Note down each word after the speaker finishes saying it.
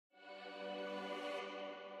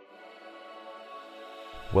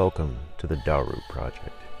Welcome to the Daru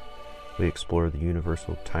Project. We explore the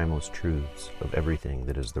universal, timeless truths of everything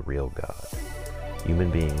that is the real God. Human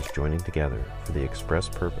beings joining together for the express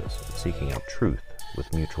purpose of seeking out truth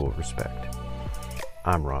with mutual respect.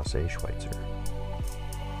 I'm Ross A. Schweitzer.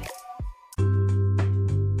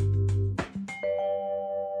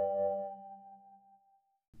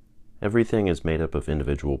 Everything is made up of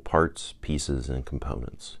individual parts, pieces, and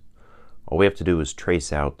components. All we have to do is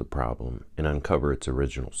trace out the problem and uncover its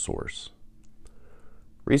original source.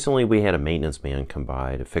 Recently, we had a maintenance man come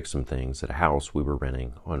by to fix some things at a house we were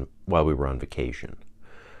renting while we were on vacation.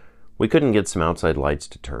 We couldn't get some outside lights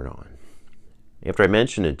to turn on. After I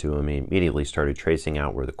mentioned it to him, he immediately started tracing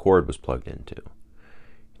out where the cord was plugged into.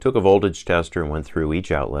 He took a voltage tester and went through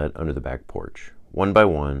each outlet under the back porch, one by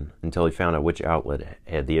one, until he found out which outlet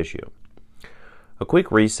had the issue. A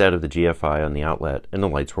quick reset of the GFI on the outlet and the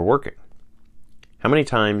lights were working. How many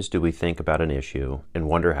times do we think about an issue and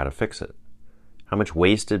wonder how to fix it? How much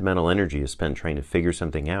wasted mental energy is spent trying to figure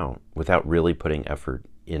something out without really putting effort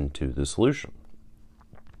into the solution?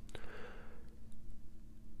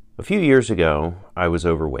 A few years ago, I was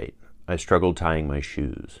overweight. I struggled tying my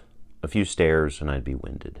shoes. A few stairs and I'd be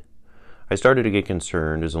winded. I started to get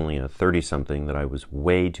concerned as only a 30-something that I was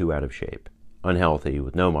way too out of shape, unhealthy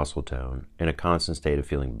with no muscle tone, in a constant state of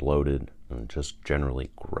feeling bloated and just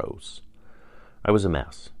generally gross. I was a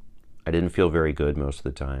mess. I didn't feel very good most of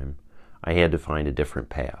the time. I had to find a different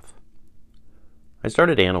path. I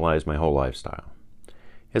started to analyze my whole lifestyle.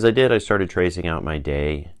 As I did, I started tracing out my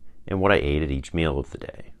day and what I ate at each meal of the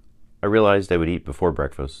day. I realized I would eat before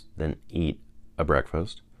breakfast, then eat a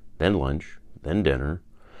breakfast, then lunch, then dinner,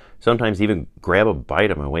 sometimes even grab a bite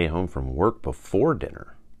on my way home from work before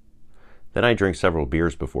dinner. Then I'd drink several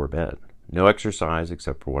beers before bed. No exercise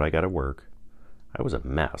except for what I got at work. I was a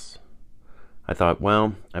mess. I thought,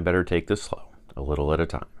 well, I better take this slow, a little at a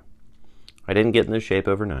time. I didn't get in this shape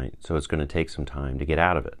overnight, so it's going to take some time to get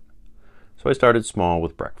out of it. So I started small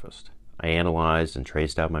with breakfast. I analyzed and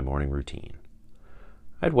traced out my morning routine.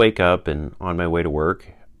 I'd wake up, and on my way to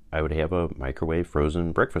work, I would have a microwave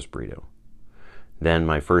frozen breakfast burrito. Then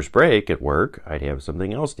my first break at work, I'd have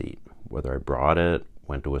something else to eat, whether I brought it,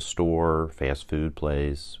 went to a store, fast food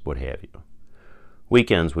place, what have you.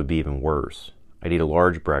 Weekends would be even worse. I'd eat a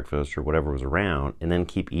large breakfast or whatever was around and then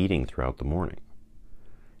keep eating throughout the morning.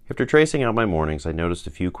 After tracing out my mornings, I noticed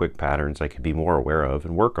a few quick patterns I could be more aware of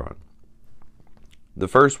and work on. The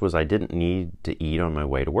first was I didn't need to eat on my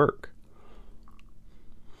way to work.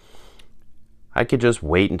 I could just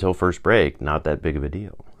wait until first break, not that big of a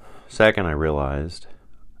deal. Second, I realized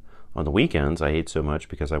on the weekends I ate so much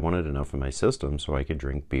because I wanted enough in my system so I could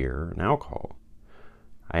drink beer and alcohol.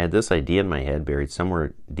 I had this idea in my head buried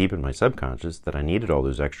somewhere deep in my subconscious that I needed all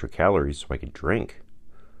those extra calories so I could drink.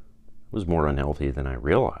 It was more unhealthy than I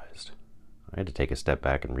realized. I had to take a step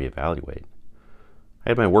back and reevaluate.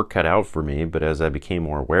 I had my work cut out for me, but as I became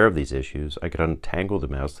more aware of these issues, I could untangle the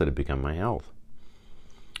mess that had become my health.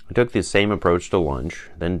 I took the same approach to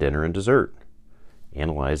lunch, then dinner and dessert,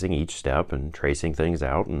 analyzing each step and tracing things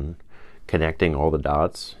out and connecting all the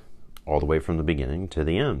dots all the way from the beginning to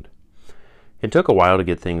the end. It took a while to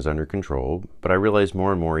get things under control, but I realized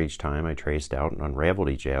more and more each time I traced out and unraveled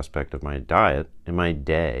each aspect of my diet and my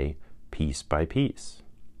day piece by piece.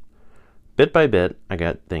 Bit by bit, I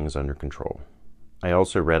got things under control. I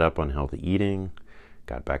also read up on healthy eating,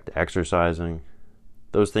 got back to exercising.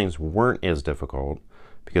 Those things weren't as difficult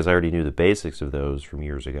because I already knew the basics of those from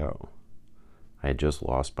years ago. I had just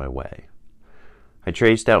lost my way. I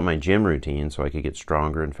traced out my gym routine so I could get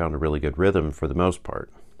stronger and found a really good rhythm for the most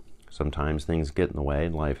part. Sometimes things get in the way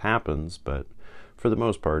and life happens, but for the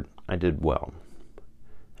most part, I did well.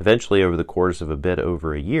 Eventually, over the course of a bit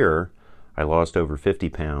over a year, I lost over 50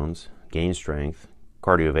 pounds, gained strength,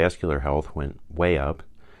 cardiovascular health went way up,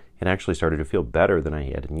 and actually started to feel better than I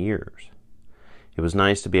had in years. It was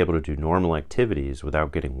nice to be able to do normal activities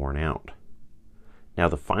without getting worn out. Now,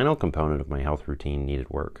 the final component of my health routine needed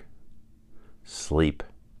work. Sleep,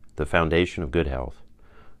 the foundation of good health.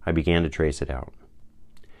 I began to trace it out.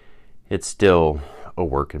 It's still a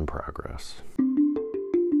work in progress.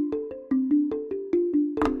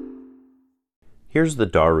 Here's the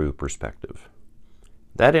Daru perspective.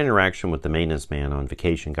 That interaction with the maintenance man on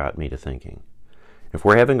vacation got me to thinking. If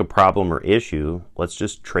we're having a problem or issue, let's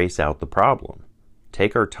just trace out the problem.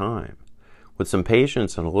 Take our time. With some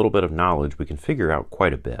patience and a little bit of knowledge, we can figure out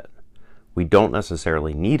quite a bit. We don't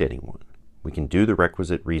necessarily need anyone. We can do the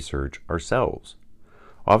requisite research ourselves.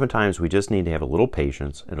 Oftentimes, we just need to have a little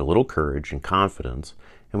patience and a little courage and confidence,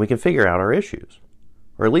 and we can figure out our issues,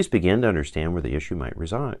 or at least begin to understand where the issue might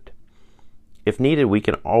reside. If needed, we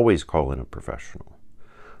can always call in a professional.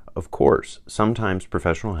 Of course, sometimes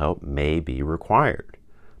professional help may be required,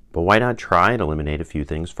 but why not try and eliminate a few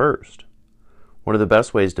things first? One of the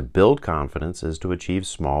best ways to build confidence is to achieve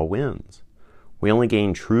small wins. We only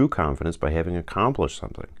gain true confidence by having accomplished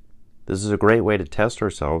something. This is a great way to test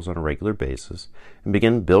ourselves on a regular basis and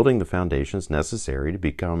begin building the foundations necessary to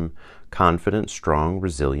become confident, strong,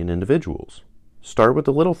 resilient individuals. Start with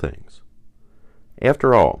the little things.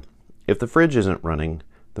 After all, if the fridge isn't running,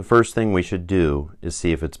 the first thing we should do is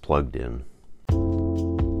see if it's plugged in.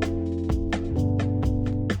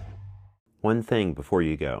 One thing before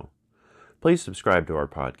you go. Please subscribe to our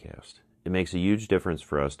podcast. It makes a huge difference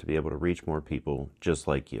for us to be able to reach more people just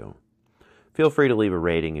like you. Feel free to leave a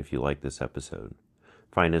rating if you like this episode.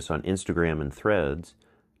 Find us on Instagram and Threads,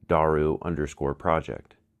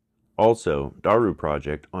 Daru_project. Also, Daru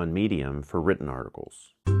Project on Medium for written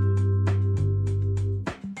articles.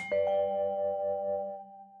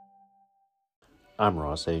 I'm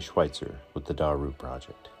Ross A. Schweitzer with the Daru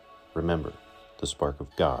Project. Remember, the spark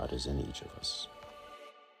of God is in each of us.